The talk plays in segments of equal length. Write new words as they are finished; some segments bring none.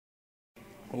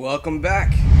Welcome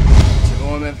back to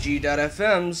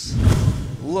OMFG.FM's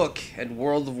look at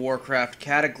World of Warcraft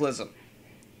Cataclysm.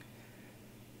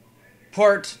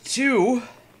 Part 2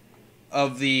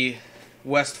 of the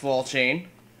Westfall chain,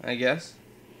 I guess.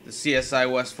 The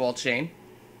CSI Westfall chain.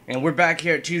 And we're back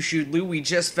here at Tushuudlu. We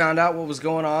just found out what was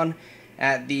going on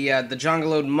at the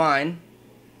Jongalode mine.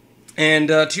 And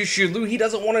Tushuudlu, he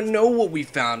doesn't want to know what we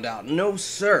found out. No,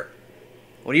 sir.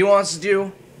 What he wants to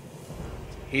do,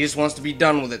 he just wants to be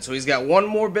done with it. So he's got one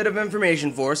more bit of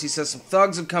information for us. He says some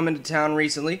thugs have come into town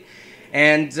recently,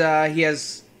 and he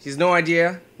has no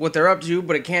idea what they're up to,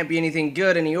 but it can't be anything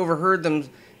good, and he overheard them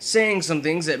saying some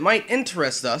things that might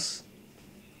interest us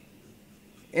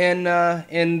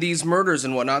in these murders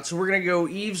and whatnot. So we're gonna go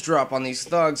eavesdrop on these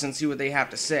thugs and see what they have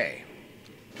to say.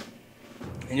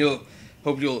 And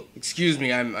hope you'll excuse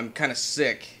me. I'm kind of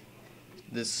sick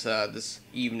this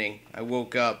evening. I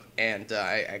woke up and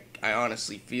I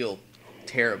honestly feel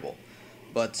terrible,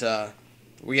 but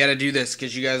we got to do this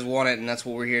because you guys want it, and that's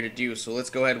what we're here to do. So let's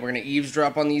go ahead. We're gonna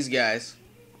eavesdrop on these guys.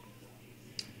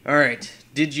 All right.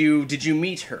 Did you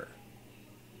meet her?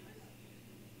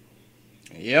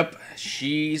 Yep,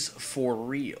 she's for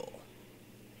real.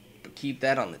 But keep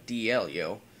that on the DL,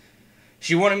 yo.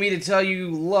 She wanted me to tell you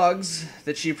lugs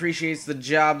that she appreciates the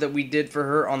job that we did for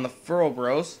her on the Furrow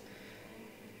Bros.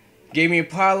 Gave me a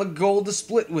pile of gold to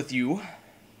split with you.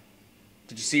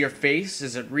 Did you see her face?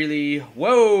 Is it really...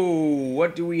 Whoa!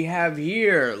 What do we have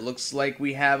here? Looks like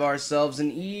we have ourselves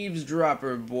an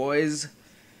eavesdropper, boys.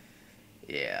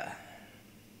 Yeah.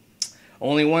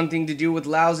 Only one thing to do with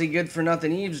lousy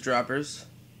good-for-nothing eavesdroppers.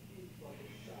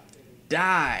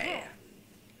 Die!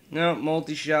 No,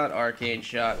 multi-shot, arcane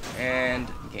shot, and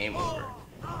game over.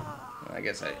 I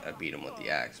guess I beat him with the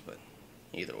axe, but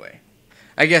either way.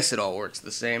 I guess it all works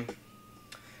the same.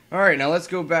 Alright, now let's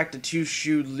go back to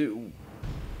Tushuudlu.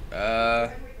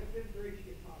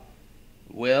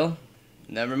 Well,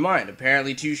 never mind.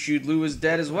 Apparently Tushuudlu is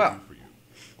dead as well.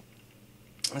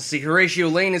 Let's see, Horatio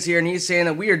Lane is here, and he's saying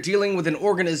that we are dealing with an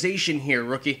organization here,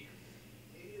 rookie.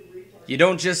 You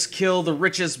don't just kill the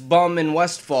richest bum in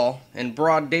Westfall in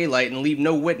broad daylight and leave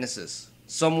no witnesses.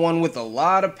 Someone with a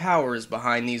lot of power is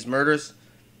behind these murders.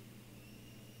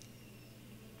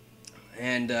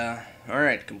 And,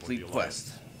 alright, complete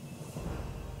quest.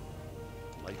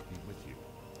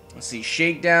 Let's see,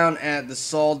 shakedown at the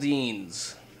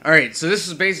Saldines. Alright, so this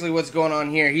is basically what's going on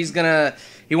here.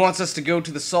 He wants us to go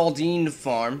to the Saldine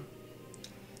farm,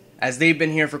 as they've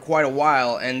been here for quite a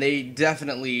while, and they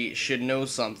definitely should know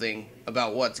something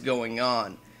about what's going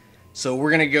on. So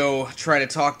we're gonna go try to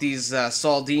talk these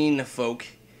Saldine folk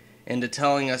into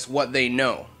telling us what they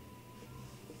know.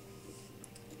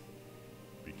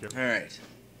 Alright.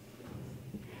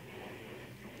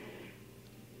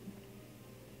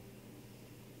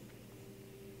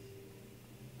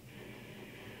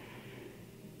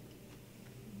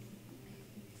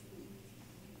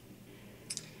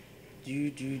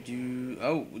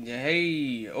 Oh,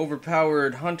 hey,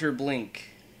 overpowered Hunter Blink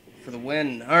for the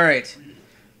win. Alright.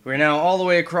 We're now all the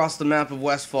way across the map of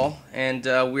Westfall, and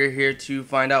we're here to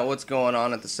find out what's going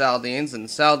on at the Saldines. And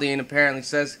Saldine apparently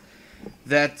says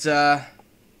that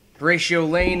Horatio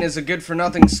Lane is a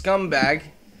good-for-nothing scumbag,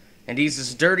 and he's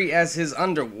as dirty as his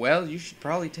Well, you should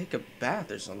probably take a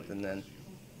bath or something then.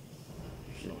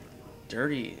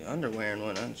 Dirty underwear and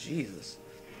whatnot. Jesus.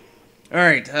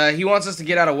 Alright, he wants us to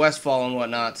get out of Westfall and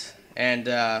whatnot,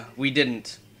 and we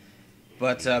didn't.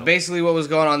 But basically what was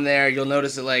going on there, you'll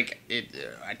notice that, like,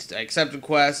 I accepted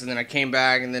quests, and then I came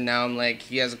back, and then now I'm like,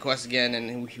 he has a quest again,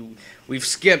 and we've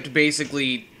skipped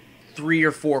basically 3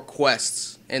 or 4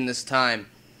 quests in this time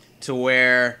to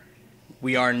where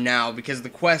we are now, because the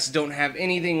quests don't have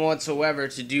anything whatsoever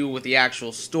to do with the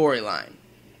actual storyline.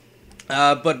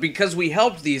 But because we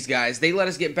helped these guys, they let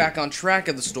us get back on track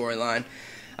of the storyline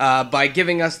by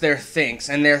giving us their thanks,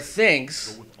 and their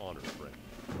thanks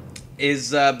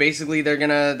is basically they're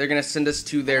gonna send us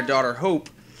to their daughter Hope,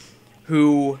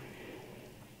 who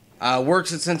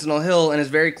works at Sentinel Hill and is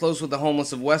very close with the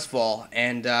homeless of Westfall,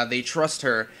 and they trust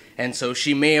her, and so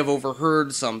she may have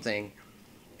overheard something,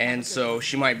 and so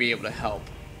she might be able to help.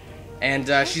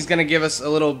 And she's gonna give us a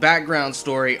little background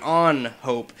story on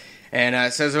Hope. And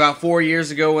it says about 4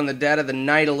 years ago, in the dead of the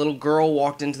night, a little girl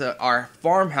walked into our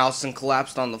farmhouse and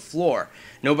collapsed on the floor.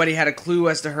 Nobody had a clue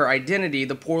as to her identity.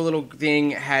 The poor little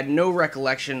thing had no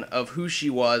recollection of who she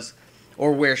was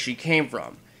or where she came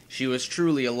from. She was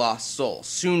truly a lost soul.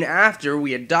 Soon after,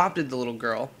 we adopted the little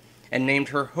girl and named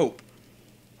her Hope.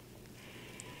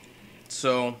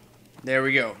 So, there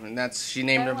we go. And she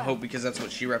named her Hope because that's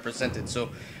what she represented. So,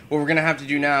 what we're going to have to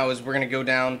do now is we're going to go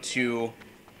down to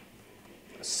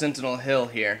Sentinel Hill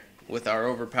here with our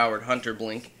overpowered Hunter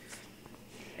Blink.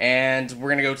 And we're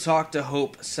going to go talk to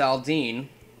Hope Saldine.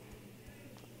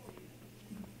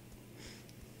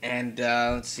 And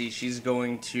let's see, she's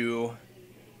going to...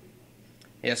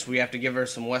 Yes, we have to give her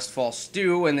some Westfall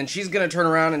stew, and then she's going to turn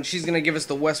around and she's going to give us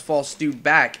the Westfall stew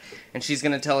back, and she's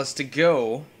going to tell us to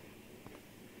go...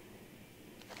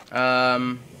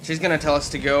 she's going to tell us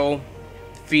to go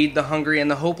feed the hungry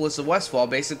and the hopeless of Westfall.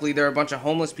 Basically, there are a bunch of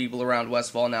homeless people around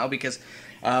Westfall now because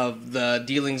of the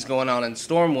dealings going on in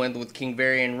Stormwind with King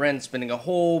Varian Wren spending a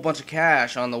whole bunch of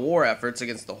cash on the war efforts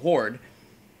against the Horde.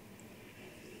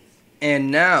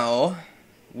 And now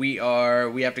we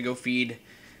have to go feed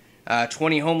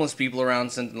 20 homeless people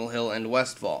around Sentinel Hill and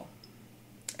Westfall.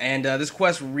 And this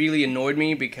quest really annoyed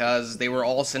me because they were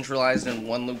all centralized in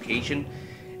one location,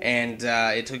 and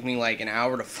it took me like an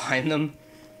hour to find them.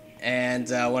 And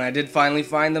when I did finally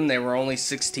find them, there were only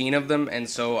 16 of them, and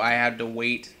so I had to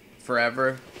wait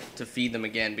forever to feed them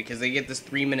again because they get this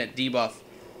 3-minute debuff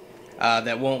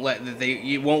that won't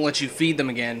let you feed them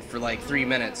again for like 3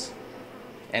 minutes,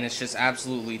 and it's just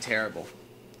absolutely terrible.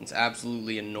 It's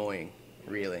absolutely annoying,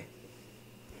 really.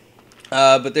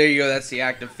 But there you go. That's the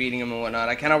act of feeding them and whatnot.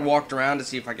 I kind of walked around to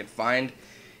see if I could find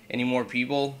any more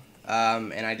people,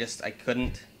 and I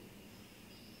couldn't,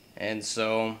 and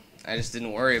so I just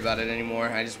didn't worry about it anymore.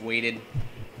 I just waited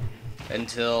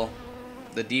until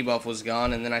the debuff was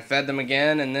gone, and then I fed them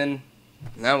again, and then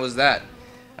that was that.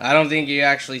 I don't think you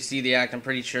actually see the act. I'm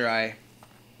pretty sure I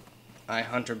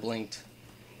Hunter blinked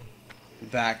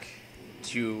back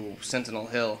to Sentinel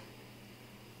Hill.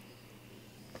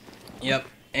 Yep.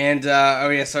 And, oh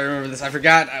yes, I remember this. I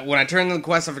forgot, when I turned in the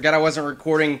quest, I forgot I wasn't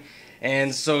recording.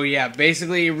 And so, yeah,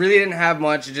 basically, it really didn't have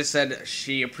much. It just said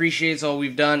she appreciates all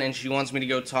we've done, and she wants me to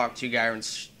go talk to Gyron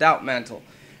Stoutmantle.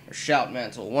 Or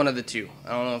Shoutmantle, one of the two. I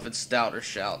don't know if it's Stout or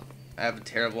Shout. I have a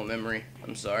terrible memory.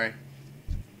 I'm sorry.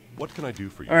 What can I do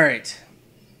for you? Alright.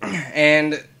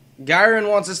 And Gyron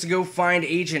wants us to go find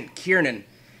Agent Kiernan.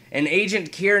 And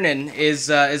Agent Kiernan is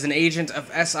an agent of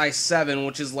SI-7,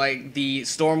 which is like the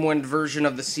Stormwind version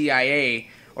of the CIA,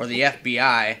 or the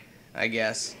FBI, I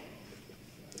guess.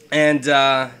 And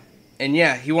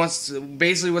yeah, he wants to,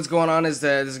 basically what's going on is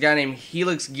this guy named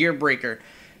Helix Gearbreaker,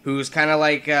 who's kind of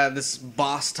like this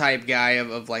boss type guy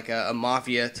of like a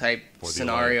mafia type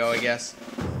scenario, I guess.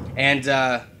 And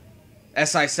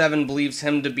SI-7 believes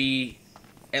him to be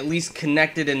at least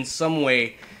connected in some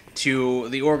way to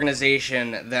the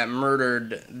organization that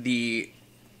murdered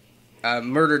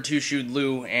Tushu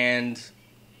Lu and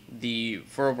the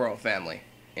Furrowborough family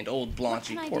and old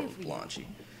Blanchy, poor Blanchy.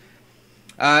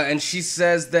 And she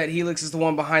says that Helix is the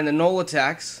one behind the Knoll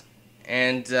attacks,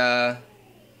 and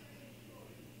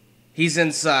he's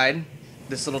inside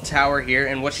this little tower here.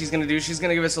 And what she's gonna do, she's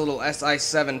gonna give us a little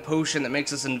SI-7 potion that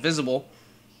makes us invisible.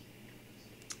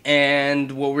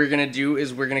 And what we're going to do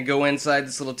is we're going to go inside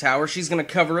this little tower. She's going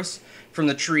to cover us from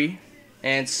the tree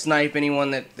and snipe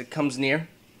anyone that comes near.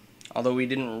 Although we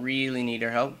didn't really need her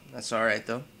help. That's alright,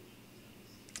 though.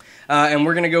 And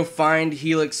we're going to go find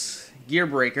Helix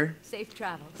Gearbreaker. Safe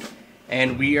travels.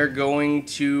 And we are going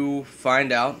to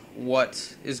find out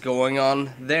what is going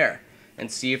on there.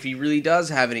 And see if he really does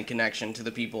have any connection to the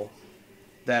people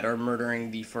that are murdering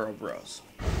the Furrowborough.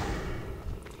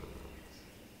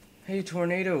 Hey,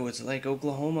 tornado, it's like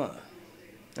Oklahoma.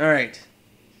 Alright.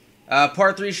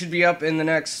 Part 3 should be up in the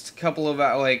next couple of,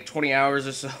 like, 20 hours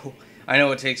or so. I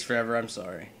know it takes forever, I'm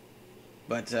sorry.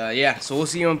 But, yeah, so we'll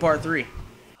see you in part 3.